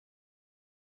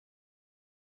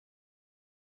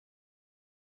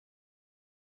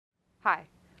Hi,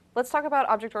 let's talk about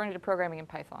object-oriented programming in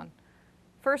Python.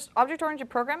 First,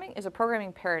 object-oriented programming is a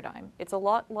programming paradigm. It's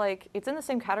in the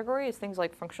same category as things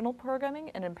like functional programming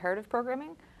and imperative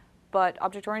programming, but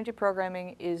object-oriented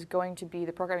programming is going to be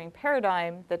the programming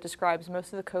paradigm that describes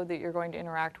most of the code that you're going to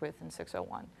interact with in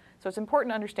 601. So it's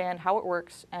important to understand how it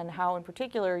works and how, in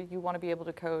particular, you want to be able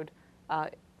to code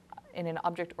in an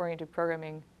object-oriented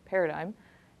programming paradigm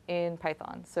in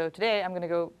Python. So today I'm going to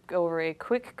go over a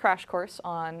quick crash course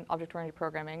on object-oriented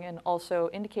programming and also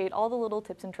indicate all the little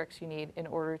tips and tricks you need in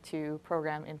order to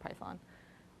program in Python.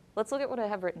 Let's look at what I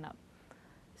have written up.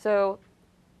 So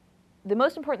the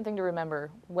most important thing to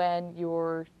remember when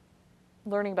you're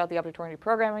learning about the object-oriented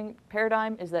programming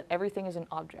paradigm is that everything is an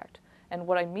object. And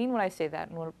what I mean when I say that,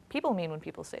 and what people mean when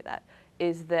people say that,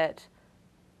 is that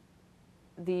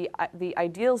the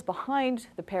ideals behind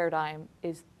the paradigm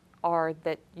are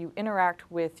that you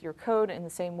interact with your code in the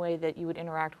same way that you would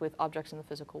interact with objects in the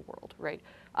physical world, right?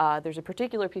 There's a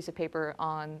particular piece of paper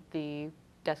on the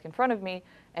desk in front of me,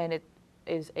 and it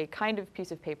is a kind of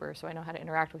piece of paper, so I know how to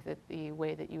interact with it the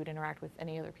way that you would interact with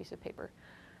any other piece of paper.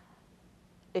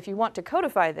 If you want to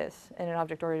codify this in an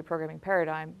object-oriented programming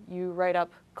paradigm, you write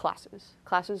up classes.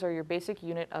 Classes are your basic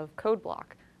unit of code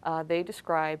block. They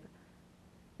describe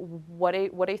what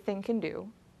a thing can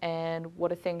do and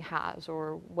what a thing has,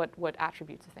 or what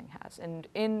attributes a thing has. And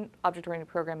in object-oriented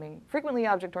programming, frequently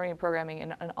object-oriented programming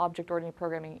and object-oriented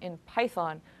programming in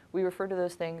Python, we refer to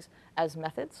those things as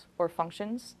methods or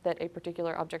functions that a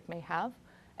particular object may have,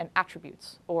 and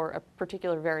attributes or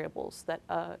particular variables that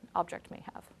an object may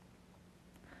have.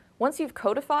 Once you've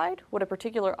codified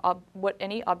what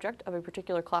any object of a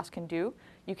particular class can do,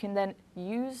 you can then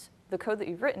use the code that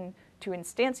you've written to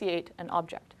instantiate an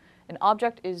object. An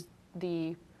object is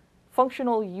the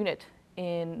functional unit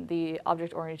in the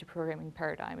object-oriented programming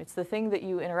paradigm. It's the thing that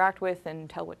you interact with and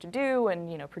tell what to do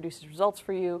and produces results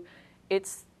for you.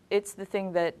 It's the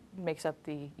thing that makes up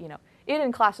it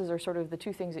and classes are sort of the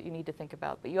two things that you need to think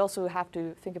about, but you also have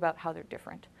to think about how they're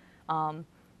different. I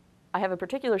have a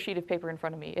particular sheet of paper in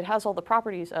front of me. It has all the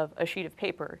properties of a sheet of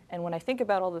paper, and when I think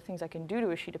about all the things I can do to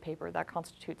a sheet of paper, that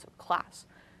constitutes a class.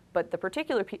 But the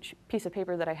particular piece of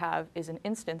paper that I have is an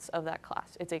instance of that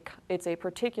class. It's a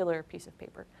particular piece of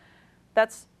paper.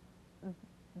 That's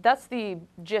the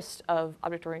gist of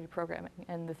object-oriented programming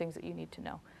and the things that you need to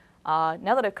know.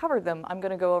 Now that I've covered them, I'm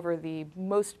going to go over the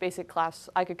most basic class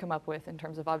I could come up with in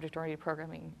terms of object-oriented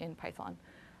programming in Python.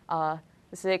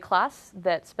 This is a class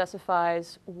that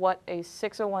specifies what a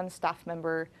 601 staff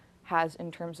member has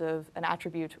in terms of an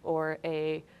attribute or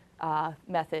a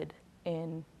method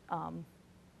in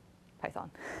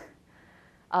Python.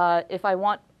 If I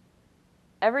want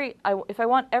every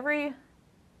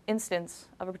instance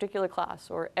of a particular class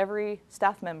or every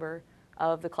staff member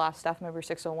of the class staff member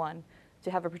 601 to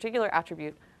have a particular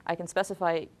attribute, I can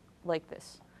specify it like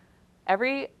this.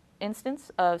 Every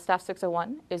instance of staff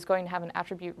 601 is going to have an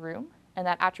attribute room, and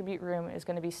that attribute room is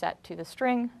going to be set to the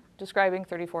string describing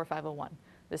 34501,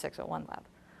 the 601 lab.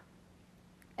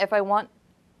 If I want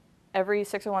every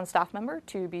 601 staff member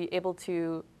to be able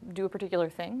to do a particular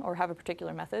thing or have a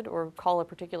particular method or call a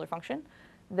particular function,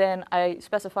 then I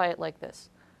specify it like this.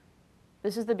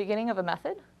 This is the beginning of a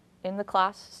method in the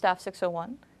class staff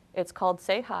 601. It's called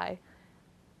say hi.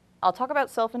 I'll talk about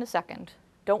self in a second.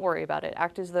 Don't worry about it.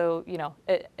 Act as though,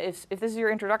 if this is your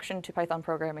introduction to Python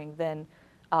programming, then,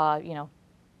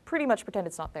 pretty much pretend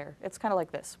it's not there. It's kind of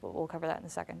like this. We'll cover that in a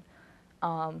second.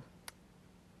 And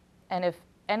if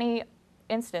any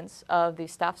instance of the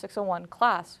staff 601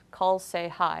 class calls say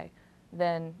hi,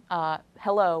 then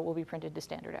hello will be printed to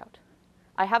standard out.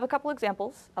 I have a couple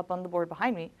examples up on the board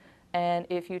behind me, and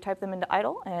if you type them into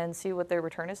idle and see what their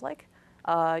return is like,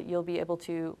 you'll be able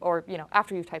to, or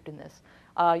after you've typed in this,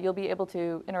 you'll be able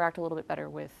to interact a little bit better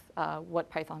with what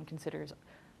Python considers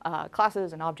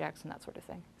classes and objects and that sort of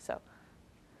thing. So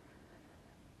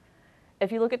if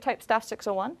you look at type staff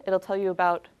 601, it'll tell you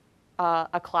about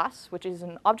a class, which is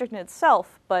an object in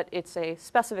itself, but it's a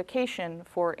specification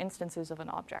for instances of an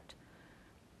object.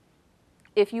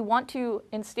 If you want to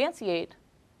instantiate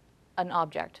an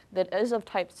object that is of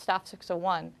type staff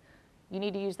 601, you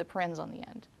need to use the parens on the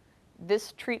end.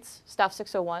 This treats staff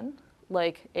 601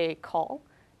 like a call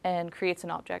and creates an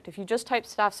object. If you just type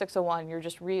staff 601, you're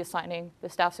just reassigning the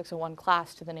staff 601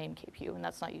 class to the name KPU, and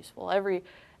that's not useful.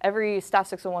 Every staff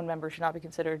 601 member should not be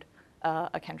considered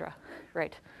a Kendra,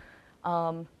 right?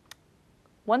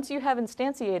 Once you have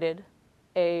instantiated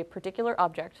a particular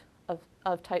object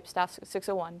of type staff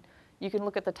 601, you can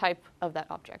look at the type of that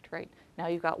object, right? Now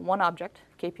you've got one object,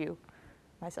 KPU,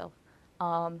 myself,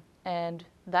 and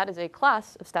that is a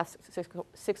class of staff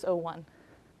 601.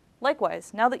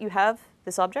 Likewise, now that you have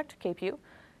this object, kpu,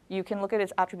 you can look at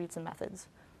its attributes and methods.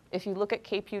 If you look at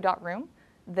kpu.room,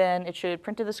 then it should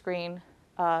print to the screen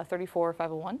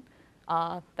 34501.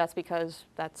 That's because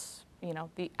that's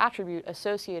the attribute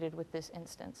associated with this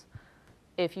instance.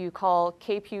 If you call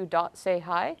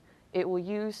kpu.sayHi, it will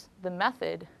use the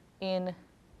method in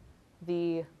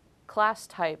the class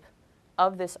type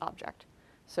of this object.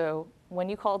 So when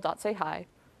you call .sayHi,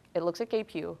 it looks at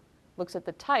kpu, looks at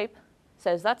the type,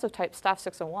 says that's of type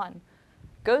staff601,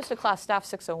 goes to class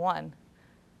staff601,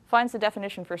 finds the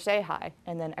definition for sayHi,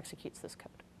 and then executes this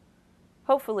code.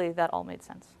 Hopefully that all made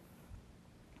sense.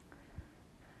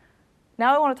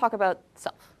 Now I want to talk about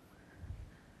self.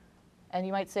 And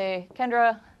you might say,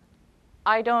 Kendra,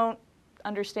 I don't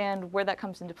understand where that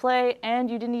comes into play, and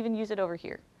you didn't even use it over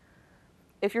here.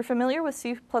 If you're familiar with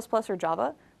C++ or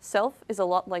Java, self is a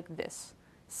lot like this.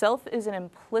 Self is an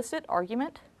implicit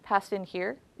argument passed in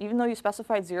here. Even though you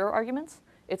specified 0 arguments,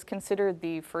 it's considered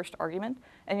the first argument.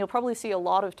 And you'll probably see a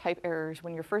lot of type errors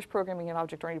when you're first programming in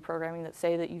object-oriented programming that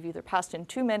say that you've either passed in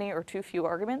too many or too few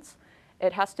arguments.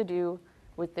 It has to do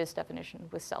with this definition,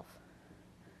 with self.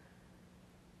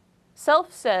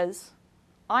 Self says,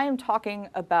 I am talking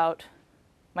about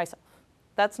myself.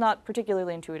 That's not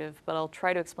particularly intuitive, but I'll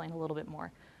try to explain a little bit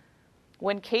more.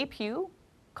 When kpu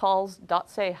calls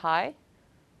 .sayHi,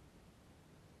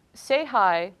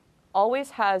 sayHi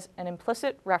always has an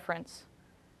implicit reference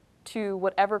to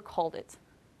whatever called it.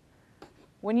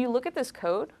 When you look at this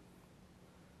code,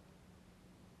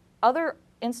 other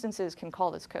instances can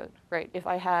call this code, right? If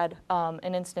I had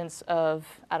an instance of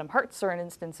Adam Hertz or an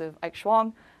instance of Ike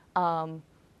Schwang,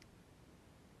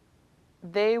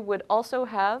 they would also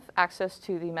have access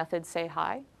to the method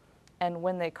sayHi. And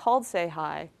when they called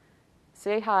sayHi,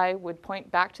 sayHi would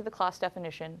point back to the class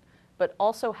definition, but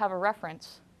also have a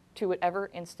reference to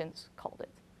whatever instance called it.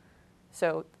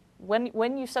 So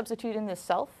when you substitute in this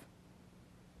self,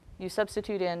 you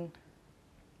substitute in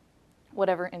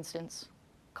whatever instance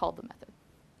called the method.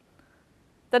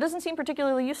 That doesn't seem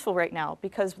particularly useful right now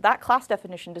because that class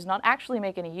definition does not actually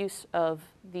make any use of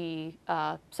the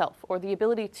self or the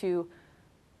ability to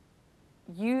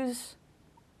use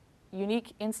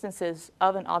unique instances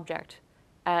of an object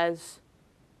as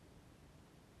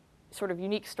sort of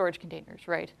unique storage containers,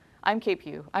 right? I'm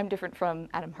kpu. I'm different from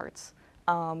Adam Hertz.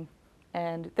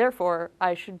 And therefore,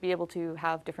 I should be able to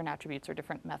have different attributes or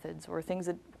different methods or things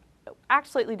that act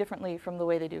slightly differently from the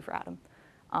way they do for Adam.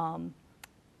 I'm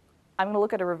going to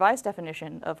look at a revised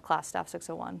definition of class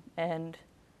staff601, and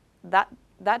that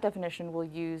definition will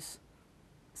use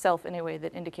self in a way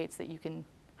that indicates that you can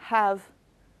have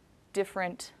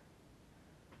different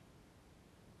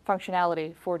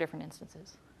functionality for different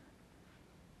instances.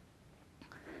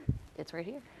 It's right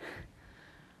here.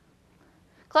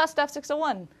 Class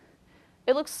staff601.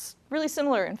 It looks really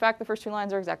similar. In fact, the first 2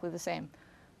 lines are exactly the same.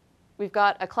 We've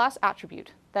got a class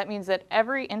attribute. That means that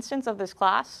every instance of this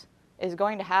class is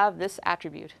going to have this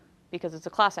attribute because it's a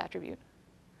class attribute.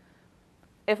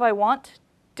 If I want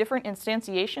different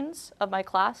instantiations of my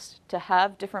class to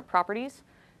have different properties,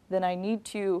 then I need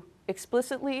to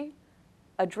explicitly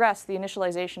address the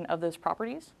initialization of those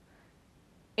properties.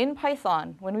 In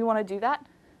Python, when we want to do that,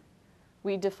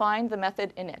 we define the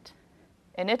method init.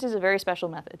 Init is a very special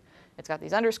method. It's got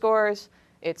these underscores.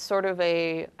 It's sort of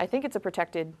I think it's a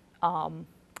protected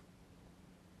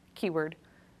keyword.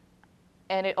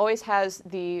 And it always has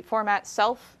the format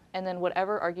self and then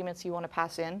whatever arguments you want to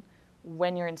pass in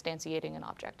when you're instantiating an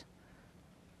object.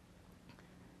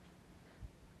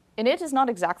 Init is not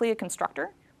exactly a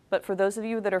constructor, but for those of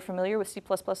you that are familiar with C++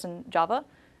 and Java,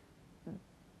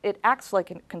 it acts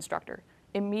like a constructor.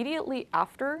 Immediately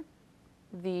after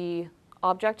the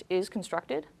object is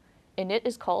constructed, init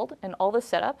is called, and all the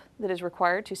setup that is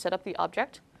required to set up the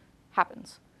object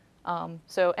happens.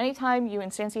 So anytime you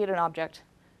instantiate an object,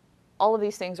 all of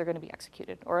these things are going to be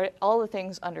executed, or all the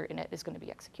things under init is going to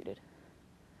be executed.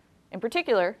 In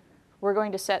particular, we're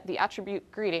going to set the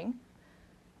attribute greeting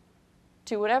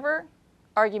to whatever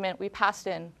argument we passed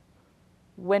in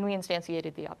when we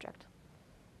instantiated the object.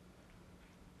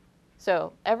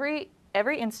 So every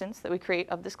instance that we create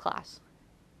of this class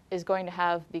is going to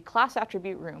have the class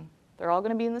attribute room. They're all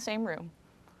going to be in the same room.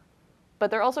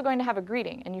 But they're also going to have a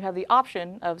greeting, and you have the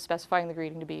option of specifying the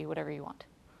greeting to be whatever you want.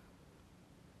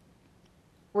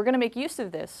 We're going to make use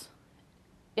of this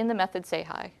in the method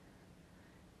sayHi,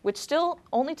 which still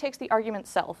only takes the argument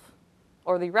self,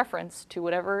 or the reference to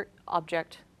whatever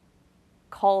object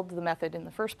called the method in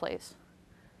the first place.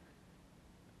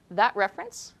 That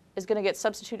reference is going to get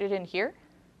substituted in here.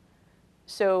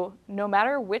 So no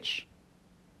matter which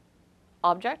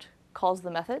object calls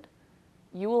the method,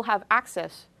 you will have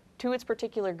access to its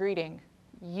particular greeting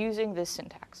using this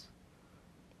syntax.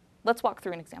 Let's walk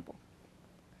through an example.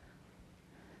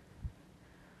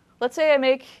 Let's say I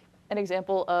make an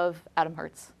example of Adam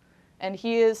Hertz, and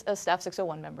he is a Staff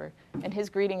 601 member, and his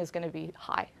greeting is going to be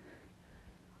hi.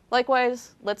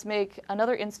 Likewise, let's make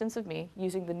another instance of me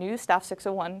using the new Staff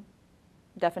 601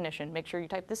 definition. Make sure you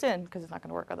type this in, because it's not going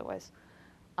to work otherwise.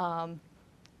 And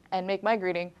make my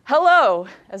greeting hello,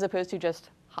 as opposed to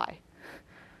just hi.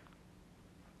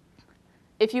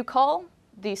 If you call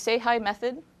the say hi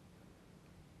method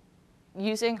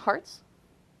using hearts,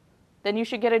 then you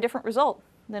should get a different result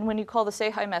than when you call the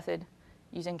say hi method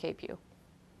using kpu.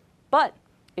 But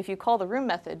if you call the room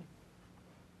method,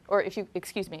 or if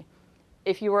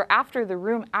you are after the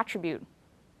room attribute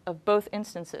of both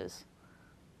instances,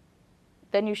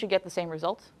 then you should get the same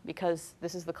result, because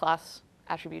this is the class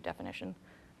attribute definition,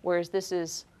 whereas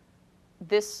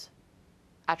this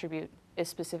attribute is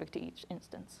specific to each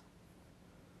instance.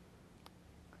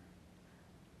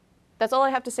 That's all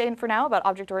I have to say for now about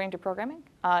object-oriented programming.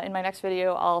 In my next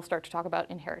video, I'll start to talk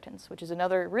about inheritance, which is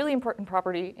another really important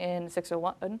property in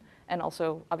 601 and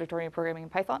also object-oriented programming in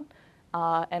Python,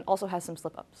 and also has some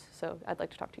slip-ups. So I'd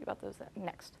like to talk to you about those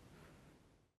next.